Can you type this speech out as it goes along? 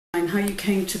Palestine, how you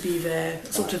came to be there,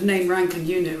 sort of name, rank and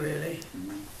unit really.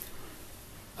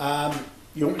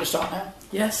 You want me to start now?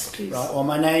 Yes, please. Right, well,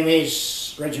 my name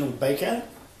is Reg Baker.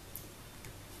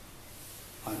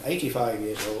 I'm 85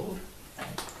 years old.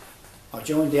 I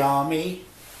joined the army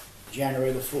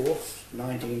January the 4th,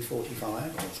 1945.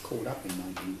 I was called up in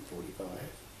 1945.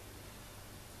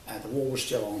 And the war was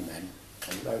still on then,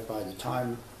 although by the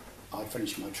time I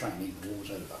finished my training, the war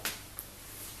was over.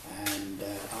 And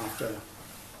after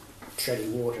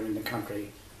treading water in the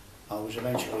country, I was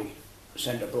eventually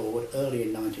sent abroad early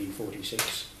in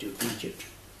 1946 to Egypt,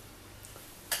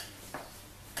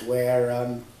 where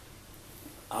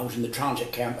I was in the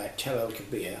transit camp at Tel El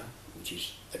Kabir, which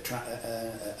is a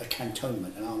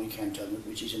cantonment, an army cantonment,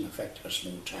 which is in effect a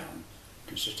small town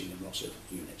consisting of lots of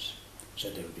units. So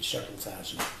there would be several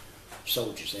thousand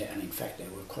soldiers there, and in fact there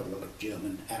were quite a lot of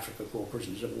German Afrika Korps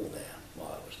prisoners of war there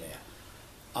while I was there.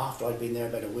 After I'd been there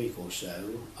about a week or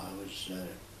so, I was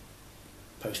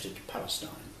posted to Palestine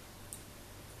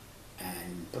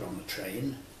and put on a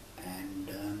train, and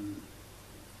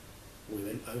we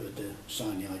went over the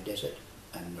Sinai Desert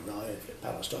and arrived at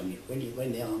Palestine.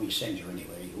 When the army sends you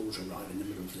anywhere, you always arrive in the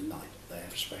middle of the night. They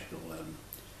have a special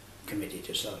committee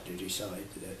to decide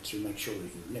to make sure that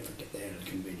you never get there at a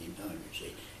convenient time, you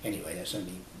see. Anyway, that's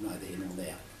only neither here nor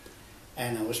there.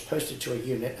 And I was posted to a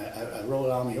unit, a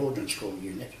Royal Army Ordnance Corps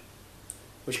unit,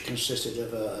 which consisted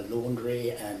of a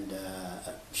laundry and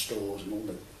stores and all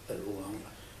the Royal Army.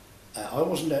 I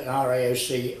wasn't an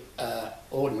RAOC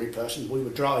ordinary person. We were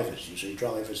drivers, you see,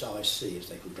 drivers IC, as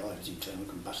they call drivers internal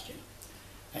combustion.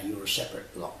 And you were a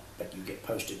separate lot, but you get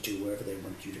posted to wherever they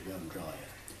want you to go and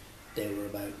drive. There were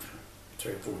about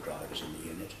 3 or 4 drivers in the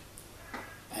unit.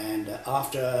 And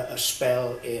after a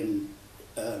spell in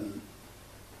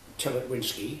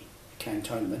Teletwinsky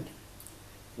cantonment,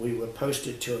 we were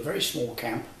posted to a very small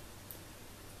camp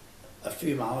a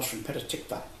few miles from Petah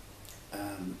Tikva.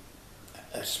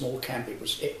 A small camp.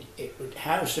 It would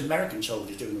house American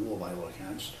soldiers during the war by all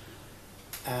accounts,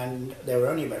 and there were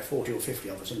only about 40 or 50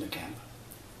 of us in the camp,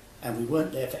 and we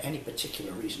weren't there for any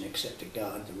particular reason except to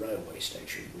guard the railway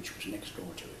station, which was next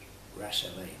door to it, Ras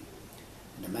El Ain.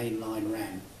 And the main line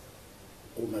ran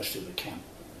almost through the camp,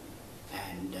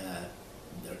 and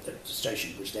the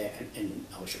station was there, and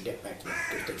I shall get back to that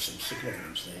because there's some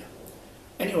significance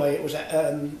there. Anyway, it was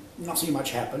nothing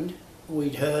much happened.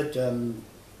 We'd heard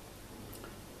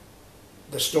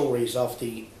the stories of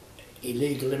the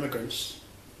illegal immigrants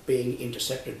being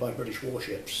intercepted by British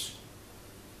warships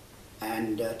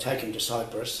and taken to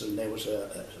Cyprus, and there was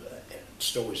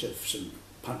stories of some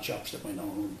punch-ups that went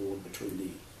on board between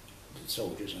the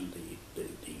soldiers and the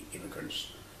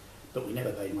immigrants, but we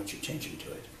never paid much attention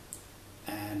to it.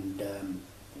 And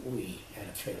we had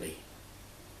a fairly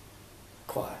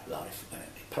quiet life.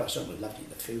 Palestine was lovely,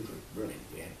 the food was brilliant.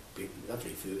 We had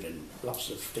lovely food and lots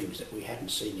of things that we hadn't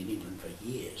seen in England for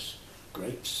years.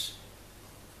 Grapes,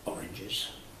 oranges,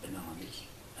 bananas,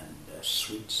 and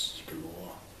sweets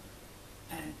galore,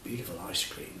 and beautiful ice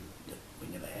cream that we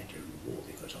never had during the war,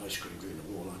 because ice cream during the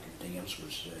war, like everything else,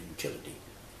 was utility.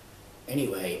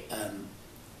 Anyway,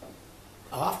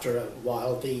 after a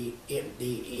while, the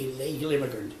illegal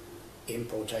immigrant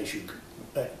importation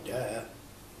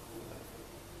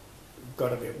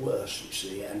got a bit worse, you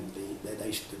see, and the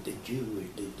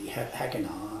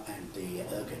Haganah and the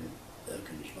Ergen,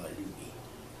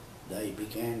 they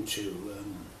began to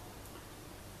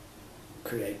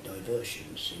create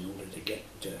diversions in order to get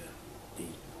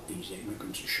these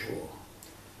immigrants ashore.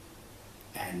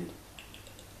 And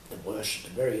the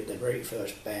very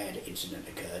first bad incident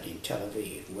occurred in Tel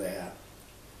Aviv, where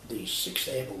the 6th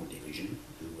Airborne Division,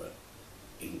 who were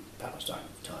in Palestine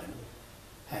at the time,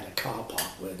 had a car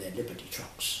park where their Liberty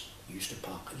trucks used to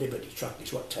park. A Liberty truck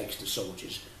is what takes the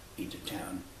soldiers into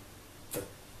town for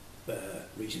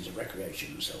reasons of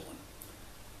recreation and so on.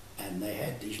 And they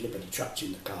had these Liberty trucks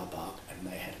in the car park, and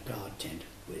they had a guard tent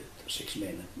with 6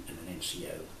 men and an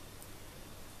NCO.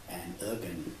 And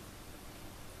Ergen,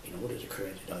 in order to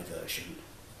create a diversion,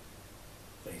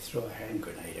 they threw a hand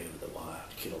grenade over the wire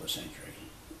to kill the sentry,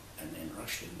 and then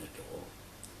rushed in the door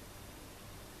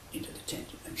into the tent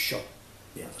and shot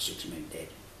the other 6 men dead.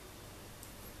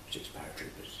 6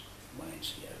 paratroopers, 1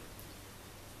 NCO.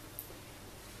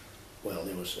 Well,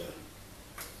 there was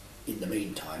in the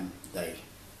meantime, they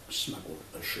smuggled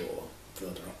ashore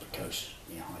further up the coast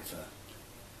near Haifa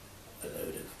a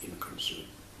load of immigrants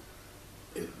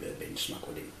who had been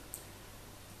smuggled in.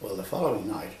 Well, the following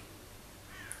night,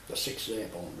 the 6th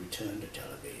Airborne returned to Tel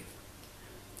Aviv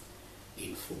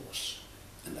in force,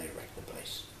 and they wrecked the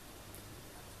place.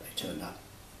 They turned up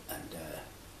and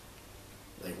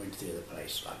they went through the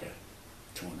place like a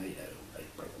tornado.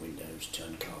 roads,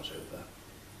 turned cars over.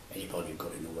 Anybody who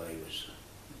got in the way was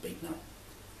beaten up,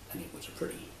 and it was a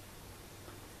pretty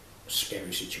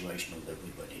scary situation, although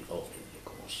we weren't involved in it, of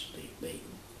course. I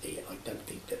don't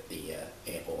think that the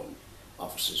airborne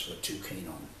officers were too keen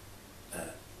on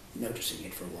noticing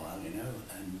it for a while, you know,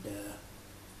 and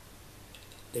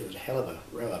there was a hell of a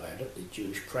row about it. The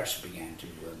Jewish press began to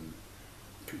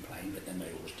complain, but then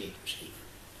they always did, you see.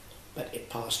 But it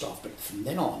passed off, but from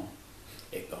then on,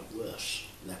 it got worse.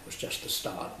 That was just the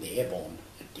start. The airborne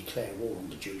had declared war on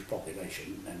the Jewish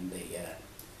population, and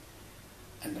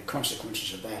the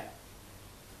consequences of that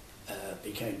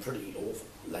became pretty awful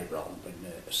later on when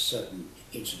certain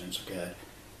incidents occurred.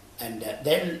 And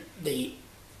then the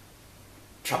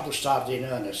trouble started in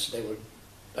earnest.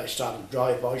 They started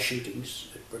drive-by shootings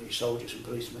at British soldiers and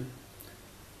policemen,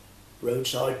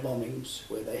 roadside bombings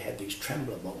where they had these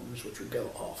trembler bombs which would go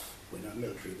off when a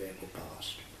military vehicle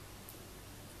passed.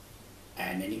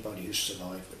 And anybody who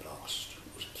survived the blast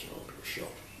was killed or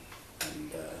shot.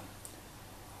 And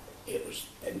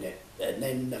and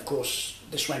then of course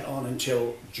this went on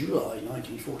until July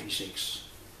 1946,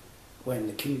 when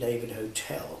the King David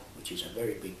Hotel, which is a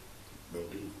very big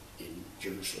building in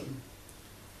Jerusalem,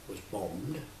 was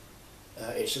bombed.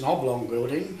 It's an oblong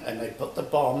building, and they put the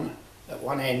bomb at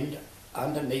one end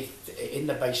underneath in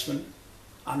the basement,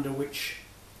 under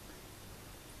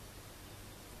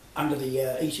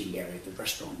the eating area of the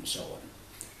restaurant and so on.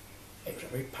 It was a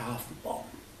very powerful bomb,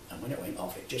 and when it went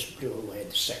off, it just blew away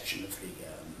the section of the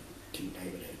King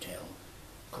David Hotel,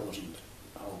 causing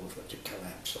the whole of it to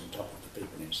collapse on top of the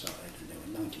people inside, and there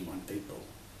were 91 people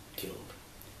killed.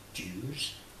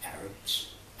 Jews,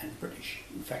 Arabs and British.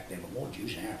 In fact, there were more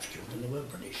Jews and Arabs killed than there were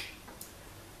British.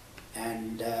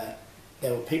 And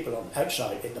there were people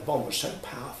outside. The bomb was so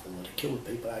powerful that it killed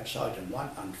people outside, and one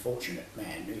unfortunate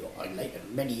man, who I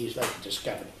many years later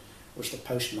discovered was the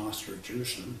postmaster of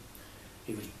Jerusalem.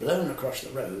 He was blown across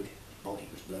the road, his body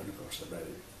was blown across the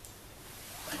road,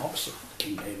 and opposite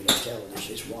King David Hotel there's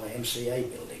this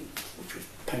YMCA building which was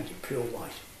painted pure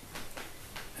white,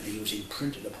 and he was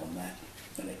imprinted upon that,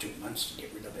 and it took months to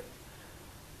get rid of it.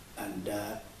 And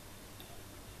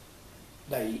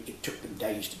it took them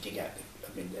days to dig out.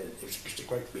 It was just a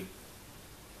great big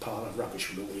pile of rubbish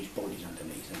with all these bodies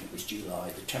underneath, and it was July,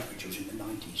 the temperature was in the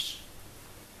 90s,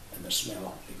 and the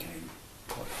smell became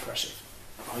quite oppressive.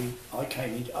 I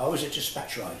was a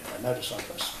dispatch rider, a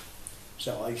motorcyclist,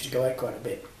 so I used to go out quite a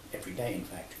bit, every day in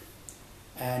fact,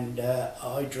 and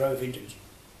I rode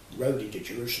into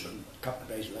Jerusalem a couple of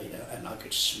days later, and I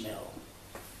could smell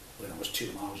when I was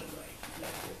 2 miles away, you know,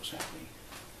 what was happening.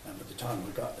 And by the time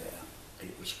I got there,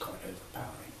 it was quite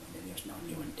overpowering. I mean, there was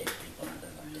 91 dead people under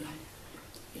that thing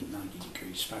in 90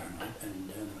 degrees Fahrenheit,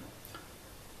 and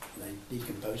they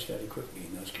decomposed fairly quickly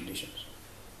in those conditions.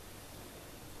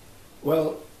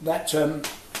 Well, that I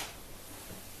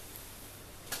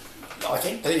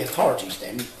think the authorities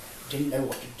then didn't know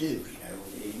what to do. You know,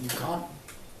 you can't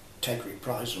take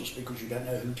reprisals because you don't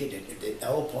know who did it. The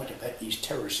whole point about these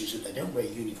terrorists is that they don't wear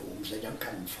uniforms, they don't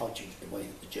come and fight you the way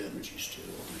that the Germans used to,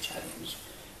 or the Italians.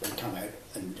 They come out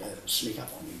and sneak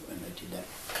up on you, and they did that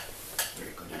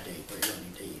very good indeed, very well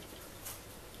indeed.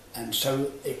 And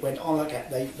so it went on like that.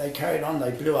 They carried on,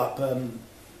 they blew up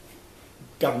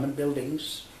government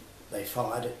buildings, they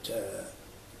fired at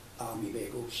army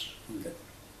vehicles from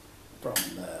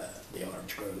the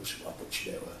orange groves, of which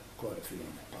there were quite a few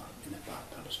in that part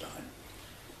of Palestine.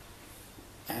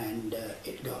 And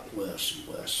it got worse and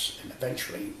worse, and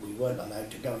eventually we weren't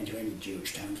allowed to go into any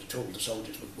Jewish towns at all. The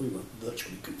soldiers, we were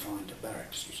virtually confined to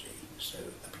barracks, you see. So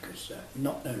because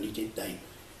not only did they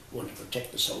want to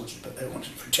protect the soldiers, but they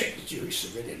wanted to protect the Jewish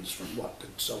civilians from what the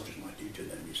soldiers might do to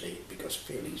them, you see, because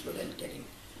feelings were then getting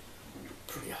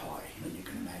pretty high, and you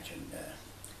can imagine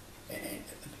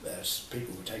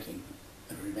people were taking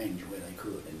revenge where they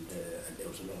could, and there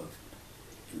was a lot of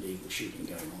illegal shooting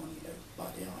going on, you know, by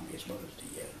the army as well as the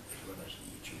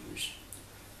Jews.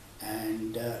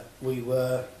 And we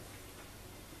were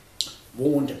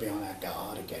warned to be on our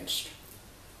guard against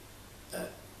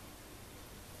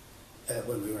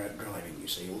when we were out driving, you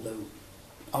see, although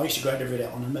I used to go out every day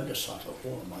on a motorcycle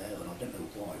all on my own. I don't know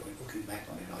why. Looking back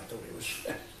on it, I thought it was...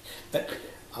 but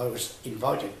I was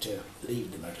invited to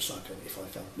leave the motorcycle if I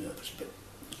felt nervous, but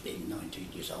being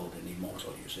 19 years old and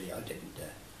immortal, you see, I didn't...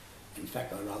 in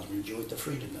fact, I rather enjoyed the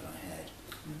freedom that I had.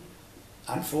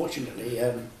 Mm-hmm. Unfortunately,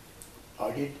 I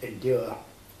did endure,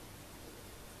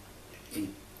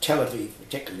 in Tel Aviv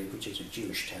particularly, which is a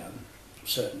Jewish town,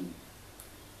 certain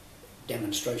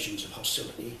demonstrations of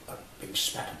hostility, being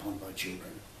spat upon by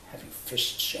children, having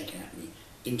fists shaken at me,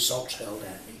 insults hurled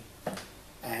at me,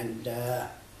 and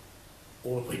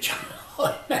all of which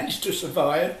I managed to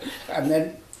survive. And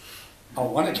then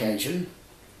on one occasion,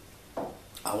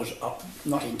 I was up,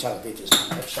 not in Tel Aviv, this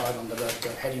time, outside on the road,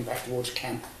 heading back towards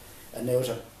camp, and there was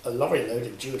a lorry load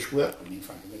of Jewish workmen in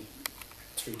front of me,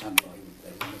 3-ton lorry, they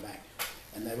were in the back,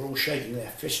 and they were all shaking their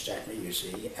fists at me, you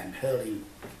see, and hurling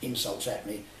insults at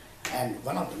me. And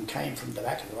one of them came from the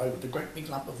back of the road with a great big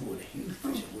lump of wood, a huge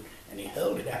piece of wood, and he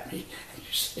hurled it at me,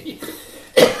 you see.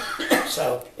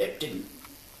 So it didn't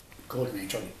cause me any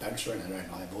trouble, bounced around and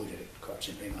I avoided it quite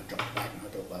simply, and I dropped back and I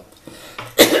thought, well,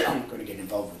 I'm not going to get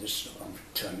involved with this, so I'm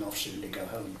turning off soon to go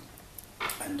home.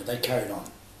 And they carried on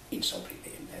insulting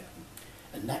me in there.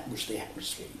 And that was the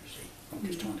atmosphere, you see, I'm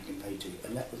just trying to convey to you.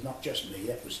 And that was not just me,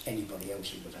 that was anybody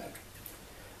else who was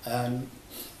out.